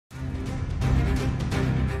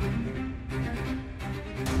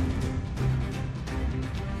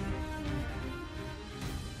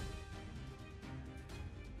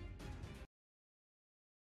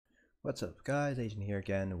What's up guys, Agent here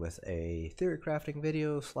again with a theory crafting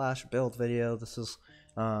video slash build video. This is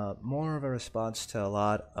more of a response to a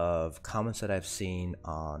lot of comments that I've seen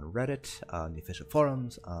on Reddit, on the official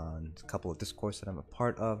forums, on a couple of discourse that I'm a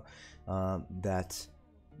part of, that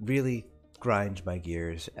really grind my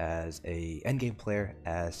gears as a endgame player,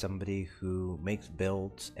 as somebody who makes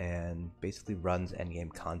builds and basically runs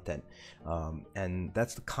endgame content. And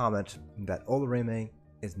that's the comment that Olorime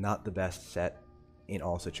is not the best set in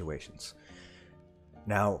all situations.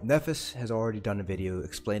 Now, Nephis has already done a video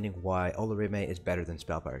explaining why Olorime is better than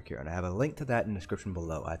Spellpower Cure, and I have a link to that in the description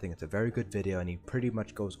below. I think it's a very good video, and he pretty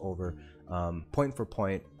much goes over point for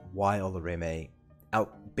point why Olorime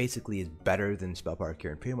basically is better than Spellpower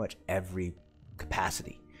Cure in pretty much every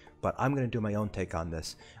capacity. But I'm going to do my own take on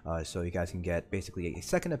this, so you guys can get basically a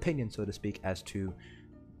second opinion, so to speak, as to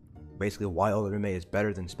basically why Olorime is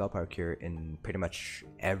better than Spellpower Cure in pretty much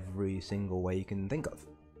every single way you can think of.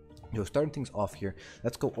 So starting things off here,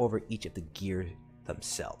 let's go over each of the gears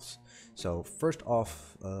themselves. So first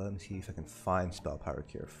off, let me see if I can find Spellpower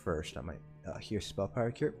Cure first. I might here's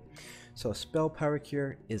Spellpower Cure. So Spellpower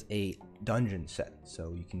Cure is a dungeon set,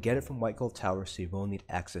 so you can get it from White Gold Tower, so you will need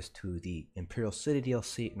access to the Imperial City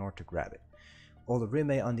DLC in order to grab it.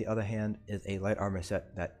 Olorime, on the other hand, is a light armor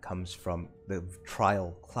set that comes from the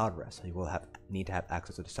Trial Cloud Rest, so you will need to have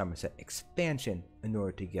access to the Somerset expansion in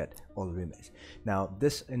order to get Olorime's. Now,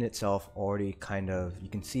 this in itself already you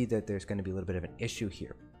can see that there's going to be a little bit of an issue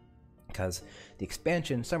here, because the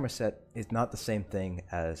expansion Somerset is not the same thing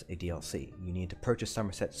as a DLC. You need to purchase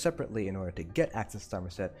Somerset separately in order to get access to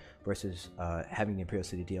Somerset, versus having the Imperial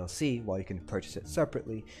City DLC. While you can purchase it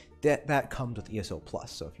separately, that comes with ESO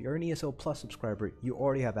Plus. So if you're an ESO Plus subscriber, you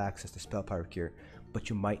already have access to Spellpower Cure, but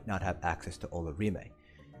you might not have access to Olorime.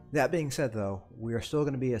 That being said though, we are still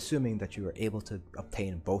going to be assuming that you are able to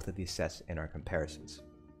obtain both of these sets in our comparisons.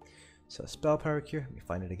 So Spellpower Cure, let me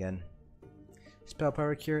find it again.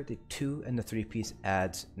 Spellpower Cure, the 2 and the 3 piece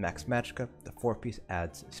adds Max Magicka, the 4 piece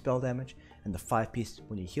adds spell damage, and the 5 piece,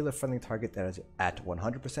 when you heal a friendly target that is at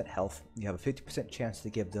 100% health, you have a 50% chance to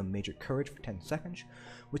give them Major Courage for 10 seconds,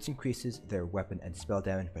 which increases their weapon and spell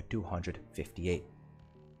damage by 258.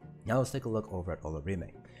 Now let's take a look over at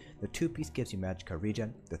Olorime. The 2 piece gives you Magicka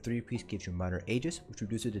regen, the 3 piece gives you Minor Aegis, which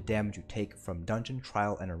reduces the damage you take from dungeon,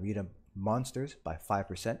 trial, and arena monsters by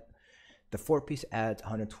 5%. The 4 piece adds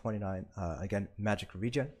 129, again, Magicka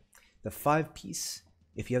regen. The 5 piece,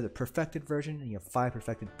 if you have the perfected version and you have 5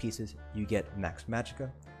 perfected pieces, you get Max Magicka.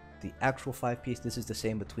 The actual 5 piece, this is the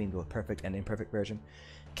same between the perfect and imperfect version.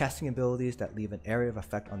 Casting abilities that leave an area of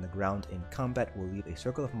effect on the ground in combat will leave a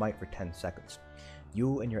circle of might for 10 seconds.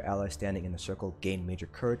 You and your allies standing in the circle gain Major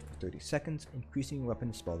Courage for 30 seconds, increasing your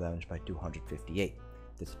weapon spell damage by 258.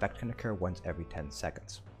 This effect can occur once every 10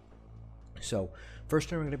 seconds. So first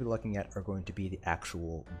thing we're going to be looking at are going to be the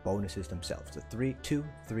actual bonuses themselves, the 2,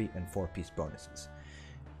 3, and 4 piece bonuses.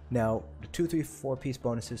 Now, the 2, 3, 4 piece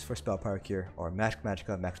bonuses for Spellpower Cure are Max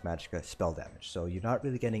Magicka, spell damage. So you're not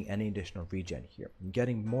really getting any additional regen here. You're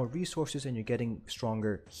getting more resources and you're getting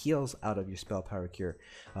stronger heals out of your Spellpower Cure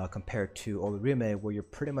compared to Olorime, where you're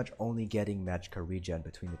pretty much only getting Magicka regen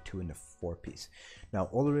between the 2 and the 4 piece. Now,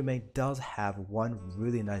 Olorime does have one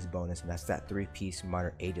really nice bonus, and that's that 3 piece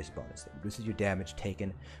Minor Aegis bonus that reduces your damage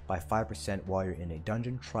taken by 5% while you're in a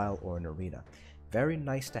dungeon, trial, or an arena. Very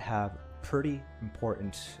nice to have, pretty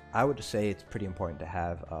important. I would say it's pretty important to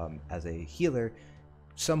have as a healer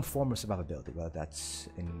some form of survivability, whether that's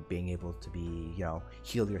in being able to be,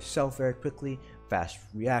 heal yourself very quickly, fast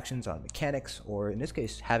reactions on mechanics, or in this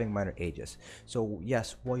case having Minor Aegis. So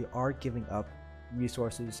yes, while you are giving up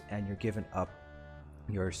resources and you're giving up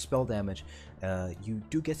your spell damage, you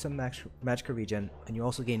do get some Magicka regen, and you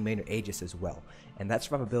also gain Minor Aegis as well, and that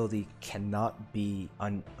survivability cannot be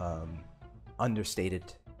understated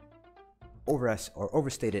or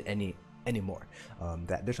overstated anymore.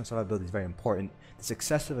 That additional survivability is very important. The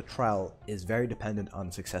success of a trial is very dependent on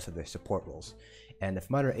the success of their support roles, and if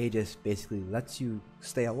Minor Aegis basically lets you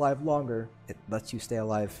stay alive longer, it lets you stay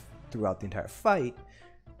alive throughout the entire fight,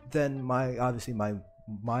 then my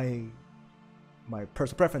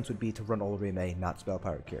personal preference would be to run Olorime, not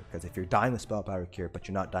Spellpower Cure, because if you're dying with Spellpower Cure but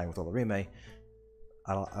you're not dying with Olorime,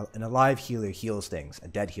 an alive healer heals things, a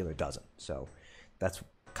dead healer doesn't. So that's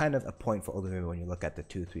kind of a point for Olorime when you look at the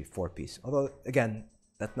 2, 3, 4 piece. Although again,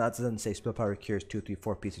 that doesn't say Spellpower Cure's 2, 3,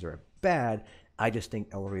 4 pieces are bad. I just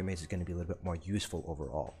think Olorime is going to be a little bit more useful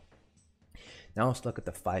overall. Now let's look at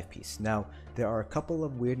the 5 piece. Now there are a couple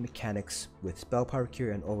of weird mechanics with Spellpower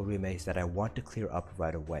Cure and Olorime that I want to clear up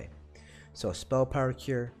right away. So Spellpower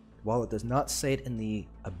Cure, while it does not say it in the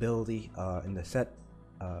ability in the set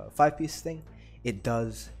 5 piece thing, it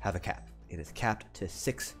does have a cap. It is capped to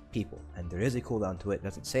 6 people, and there is a cooldown to it. It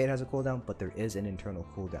doesn't say it has a cooldown, but there is an internal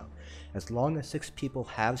cooldown. As long as 6 people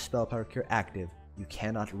have Spell Power Cure active, you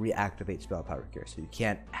cannot reactivate Spell Power Cure. So you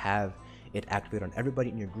can't have it activate on everybody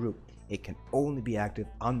in your group. It can only be active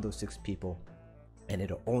on those 6 people, and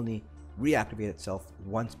it'll only reactivate itself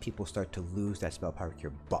once people start to lose that Spell Power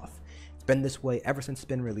Cure buff. It's been this way ever since it's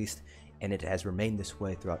been released, and it has remained this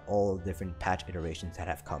way throughout all the different patch iterations that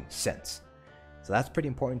have come since. So that's pretty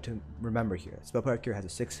important to remember here. Spell Power Cure has a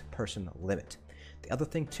 6-person limit. The other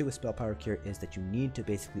thing too with Spell Power Cure is that you need to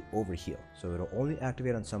basically overheal. So it'll only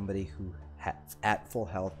activate on somebody who has at full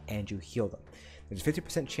health and you heal them. There's a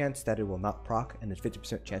 50% chance that it will not proc, and there's a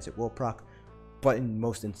 50% chance it will proc, but in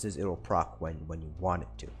most instances it will proc when you want it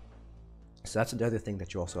to. So that's the other thing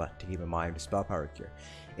that you also have to keep in mind with Spell Power Cure.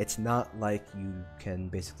 It's not like you can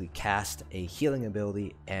basically cast a healing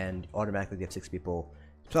ability and automatically give 6 people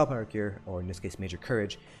Spell Power Cure, or in this case Major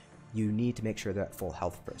Courage. You need to make sure they're at full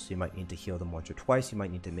health first. So you might need to heal them once or twice. You might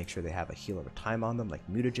need to make sure they have a heal over time on them, like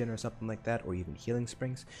mutagen or something like that, or even healing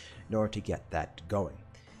springs, in order to get that going.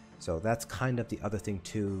 So that's kind of the other thing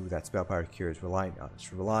too that Spell Power Cure is relying on.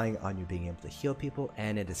 It's relying on you being able to heal people,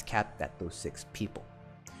 and it is capped at those 6 people.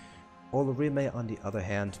 Olorime, on the other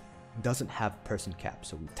hand, doesn't have person cap.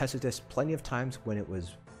 So we tested this plenty of times when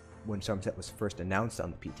Somerset was first announced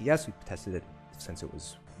on the PTS. We tested it since it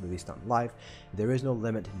was released on live. There is no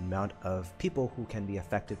limit in the amount of people who can be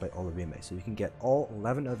affected by Olorime. So you can get all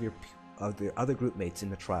 11 of the other group mates in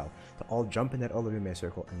the trial to all jump in that Olorime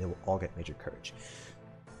circle, and they will all get Major Courage.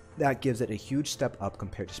 That gives it a huge step up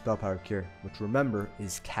compared to Spell Power Cure, which, remember,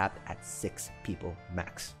 is capped at 6 people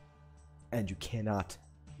max. And you cannot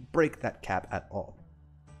break that cap at all.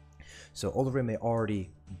 So Olorime already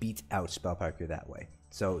beats out Spell Power Cure that way.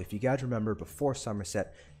 So if you guys remember, before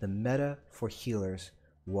Somerset, the meta for healers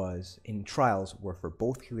was, in trials, were for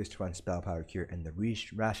both healers to run Spell Power Cure, and the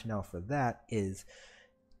rationale for that is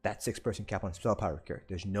that 6-person cap on Spell Power Cure.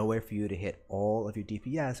 There's no way for you to hit all of your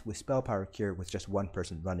DPS with Spell Power Cure with just 1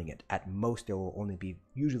 person running it. At most, there will only be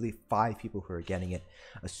usually 5 people who are getting it,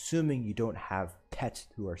 assuming you don't have pets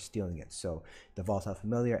who are stealing it. So the Volatile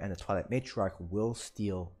Familiar and the Twilight Matriarch will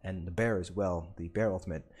steal, and the Bear as well, the Bear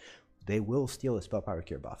Ultimate, they will steal the Spell Power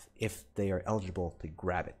Cure buff if they are eligible to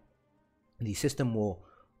grab it. The system will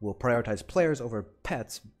prioritize players over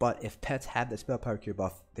pets, but if pets have the Spell Power Cure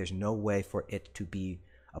buff, there's no way for it to be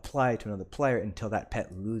applied to another player until that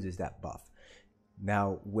pet loses that buff.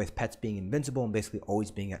 Now, with pets being invincible and basically always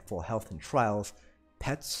being at full health in trials,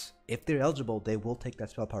 pets, if they're eligible, they will take that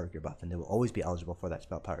Spell Power Cure buff, and they will always be eligible for that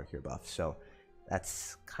Spell Power Cure buff. So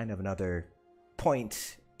that's kind of another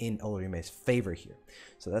point in Olorime's favor here.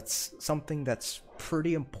 So that's something that's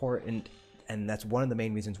pretty important, and that's one of the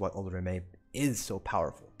main reasons why Olorime is so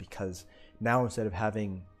powerful, because now instead of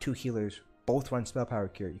having 2 healers both run Spell Power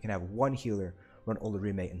Cure, you can have 1 healer run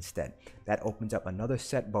Olorime instead. That opens up another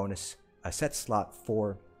set bonus, a set slot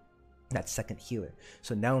for that second healer.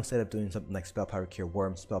 So now instead of doing something like Spell Power Cure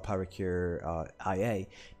Worm, Spell Power Cure IA,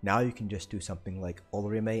 now you can just do something like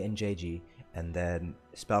Olorime and JG, and then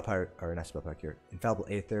Infallible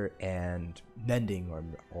Aether and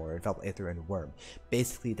Mending, or Infallible Aether and Worm.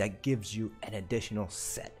 Basically, that gives you an additional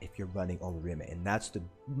set if you're running Olorime, and that's the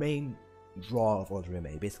main draw of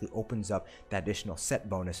Olorime. It basically opens up that additional set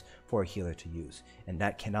bonus for a healer to use, and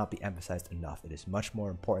that cannot be emphasized enough. It is much more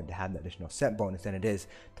important to have that additional set bonus than it is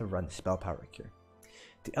to run Spell Power Cure.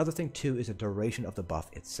 The other thing too is the duration of the buff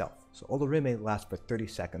itself. So Olorime lasts for 30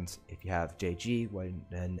 seconds. If you have JG,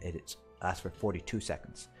 then it lasts for 42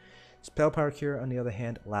 seconds. Spell Power Cure, on the other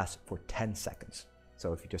hand, lasts for 10 seconds.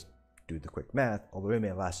 So if you just do the quick math,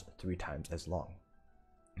 Olorime lasts 3 times as long.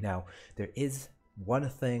 Now, there is one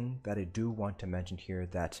thing that I do want to mention here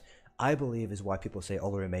that I believe is why people say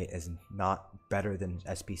Olorime is not better than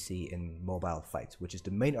SPC in mobile fights, which is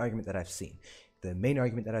the main argument that I've seen. The main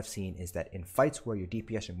argument that I've seen is that in fights where your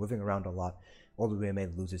DPS are moving around a lot,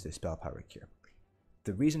 Olorime loses their Spell Power Cure.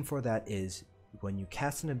 The reason for that is when you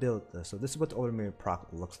cast an ability, so this is what the Olorime proc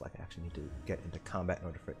looks like. I actually need to get into combat in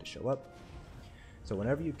order for it to show up. So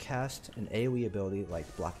whenever you cast an AoE ability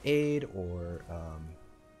like Blockade or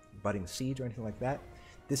Budding Siege or anything like that,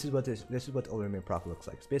 this is what the Olorime proc looks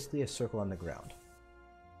like. It's basically a circle on the ground.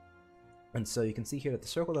 And so you can see here that the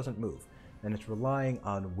circle doesn't move, and it's relying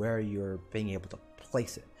on where you're being able to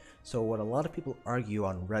place it. So what a lot of people argue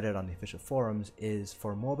on Reddit, on the official forums, is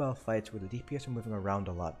for mobile fights where the DPS are moving around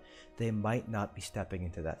a lot, they might not be stepping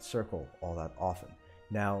into that circle all that often.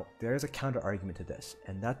 Now, there is a counter argument to this,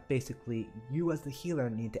 and that basically you as the healer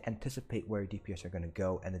need to anticipate where your DPS are going to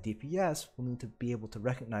go, and the DPS will need to be able to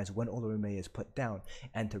recognize when Olorime is put down,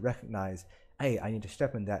 and to recognize hey, I need to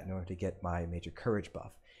step in that in order to get my major courage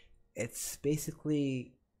buff. It's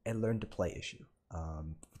basically a learn to play issue,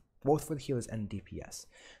 both for the healers and DPS.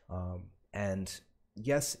 And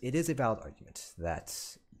yes, it is a valid argument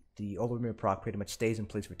that the Olorime proc pretty much stays in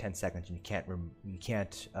place for 10 seconds and you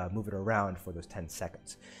can't move it around for those 10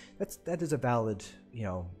 seconds. That is a valid,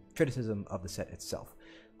 criticism of the set itself.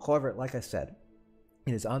 However, like I said,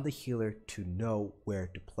 it is on the healer to know where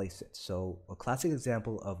to place it. So a classic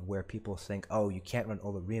example of where people think, oh, you can't run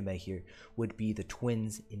Olorime here would be the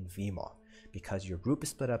twins in VMAW, because your group is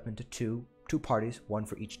split up into two parties, one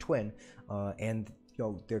for each twin, and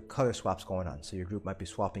there are color swaps going on, so your group might be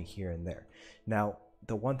swapping here and there. Now,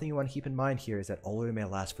 the one thing you want to keep in mind here is that Olorime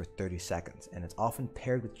lasts for 30 seconds, and it's often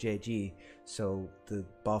paired with JG, so the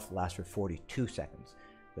buff lasts for 42 seconds.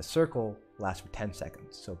 The circle lasts for 10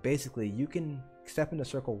 seconds, so basically you can step into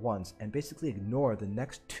circle once and basically ignore the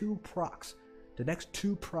next two procs. The next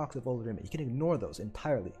two procs of Olorime, you can ignore those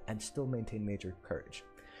entirely and still maintain major courage.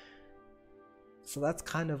 So that's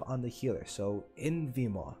kind of on the healer. So in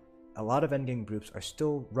VMAW, a lot of endgame groups are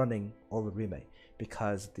still running Olorime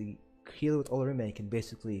because the healer with Olorime can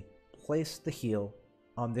basically place the heal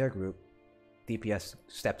on their group, DPS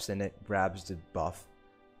steps in it, grabs the buff,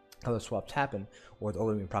 color swaps happen, or the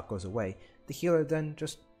Olorime proc goes away, the healer then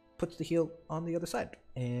just puts the heal on the other side,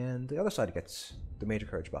 and the other side gets the major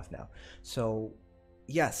courage buff now. So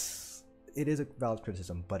yes, it is a valid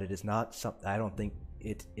criticism, but it is not something, I don't think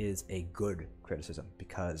it is a good criticism,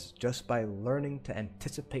 because just by learning to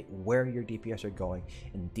anticipate where your DPS are going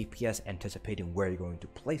and DPS anticipating where you're going to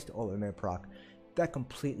place the Olorime proc, that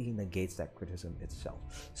completely negates that criticism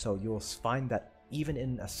itself. So you'll find that even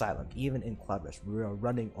in Asylum, even in Cloud Rush, we are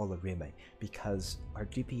running Olorime because our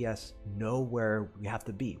DPS know where we have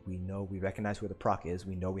to be. We recognize where the proc is.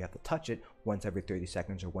 We know we have to touch it once every 30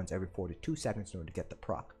 seconds or once every 42 seconds in order to get the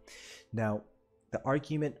proc. Now, the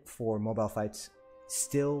argument for mobile fights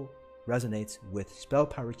still resonates with spell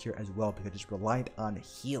power cure as well, because it's reliant on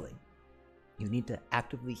healing. You need to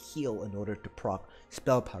actively heal in order to proc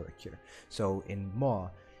spell power cure. So in Maw,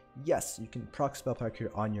 yes, you can proc spell power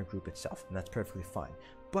cure on your group itself, and that's perfectly fine.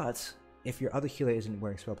 But if your other healer isn't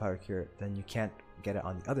wearing spell power cure, then you can't get it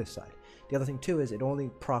on the other side. The other thing too is it only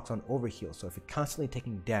procs on overheal. So if you're constantly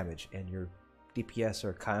taking damage and your DPS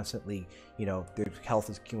are constantly, their health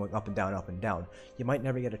is going up and down, you might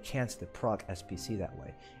never get a chance to proc SPC that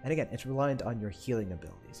way. And again, it's reliant on your healing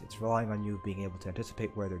abilities. It's relying on you being able to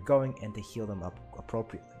anticipate where they're going and to heal them up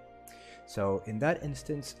appropriately. So in that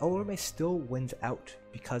instance, Olorime still wins out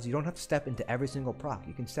because you don't have to step into every single proc.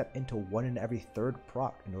 You can step into one in every third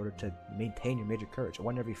proc in order to maintain your major courage,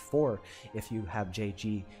 one every 4 if you have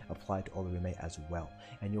JG applied to Olorime as well.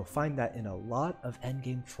 And you'll find that in a lot of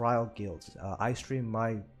endgame trial guilds. I stream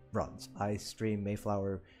my runs. I stream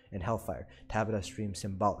Mayflower and Hellfire. Tabata streams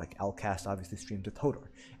Symbolic. Alcast obviously streams with Hodor.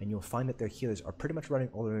 And you'll find that their healers are pretty much running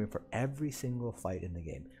Olorime for every single fight in the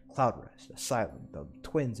game. Cloud Rest, Asylum, the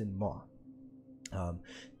Twins, and Maw.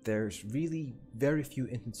 There's really very few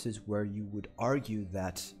instances where you would argue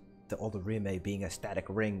that the Olorime being a static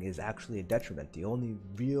ring is actually a detriment. The only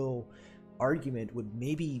real argument would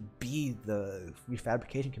maybe be the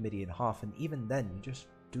refabrication committee in Hoff, and even then you just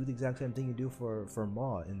do the exact same thing you do for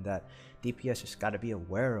Maw, in that DPS just got to be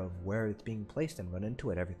aware of where it's being placed and run into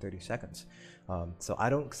it every 30 seconds. So I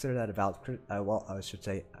don't consider that a valid while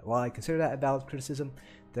I consider that a valid criticism,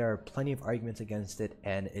 there are plenty of arguments against it,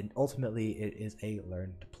 and ultimately it is a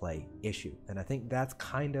learn to play issue. And I think that's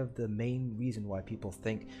kind of the main reason why people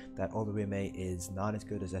think that Olorime is not as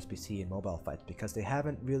good as SPC in mobile fights, because they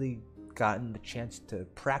haven't really gotten the chance to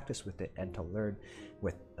practice with it and to learn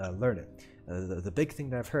it. The big thing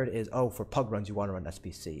that I've heard is, oh, for pug runs you want to run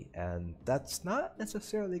SPC, and that's not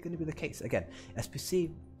necessarily going to be the case. Again,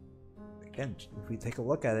 SPC, if we take a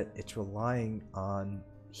look at it, it's relying on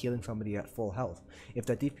healing somebody at full health. If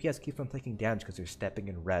that DPS keeps on taking damage because they're stepping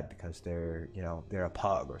in red because they're a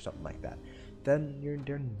pug or something like that, then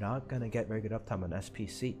they're not going to get very good uptime on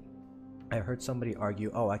SPC. I heard somebody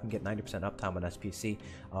argue, oh, I can get 90% uptime on SPC,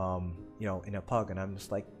 in a pug, and I'm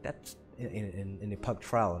just like, that's in a pug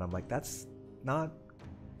trial, and I'm like, that's not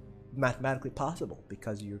mathematically possible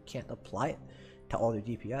because you can't apply it to all your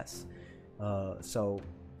DPS.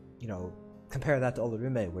 Compare that to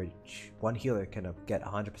Olorime, which one healer can get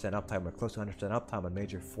 100% uptime or close to 100% uptime on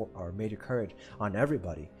major courage on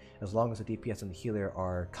everybody, as long as the DPS and the healer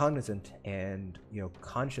are cognizant and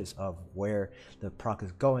conscious of where the proc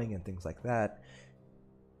is going and things like that.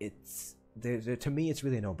 To me, it's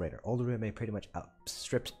really a no-brainer. Olorime pretty much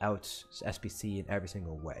strips out SPC in every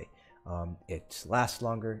single way. It lasts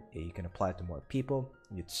longer, you can apply it to more people,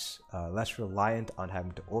 it's less reliant on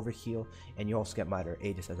having to overheal, and you also get minor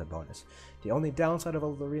Aegis as a bonus. The only downside of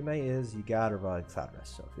Olorime is you gotta run Cloud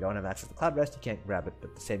Rest, so if you don't have access to Cloud Rest, you can't grab it,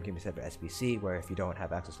 but the same can be said for SBC, where if you don't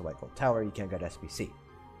have access to White Gold Tower, you can't get SBC.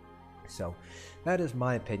 So that is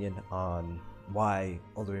my opinion on why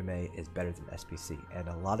Olorime is better than SBC, and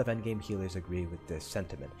a lot of endgame healers agree with this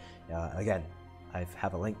sentiment. Again, I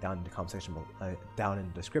have a link down in the comment section, down in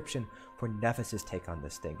the description, for Nephis' take on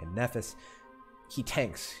this thing. And Nephis, he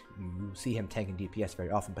tanks. You see him tanking DPS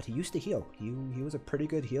very often, but he used to heal. He was a pretty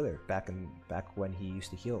good healer back when he used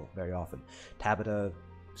to heal very often. Tabata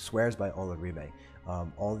swears by Olorime.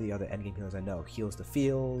 All the other endgame healers I know, Heals the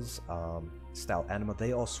Fields, Stout Animal,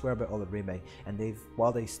 they all swear by Olorime, and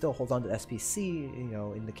while they still hold on to SPC,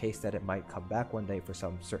 in the case that it might come back one day for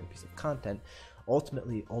some certain piece of content,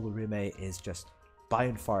 ultimately Olorime is just by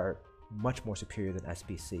and far much more superior than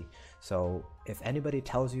SPC. So if anybody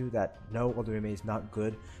tells you that no, Olorime is not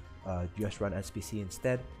good, just run SPC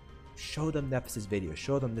instead, show them Nephis' video,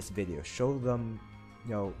 show them this video, show them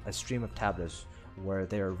a stream of tablets where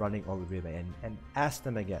they are running Olorime, and ask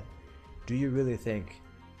them again, do you really think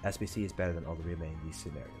SPC is better than Olorime in these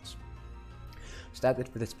scenarios? So that's it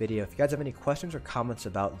for this video. If you guys have any questions or comments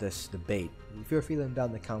about this debate, feel free to leave them down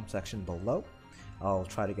in the comment section below. I'll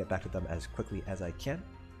try to get back to them as quickly as I can.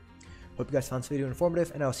 Hope you guys found this video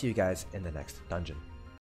informative, and I'll see you guys in the next dungeon.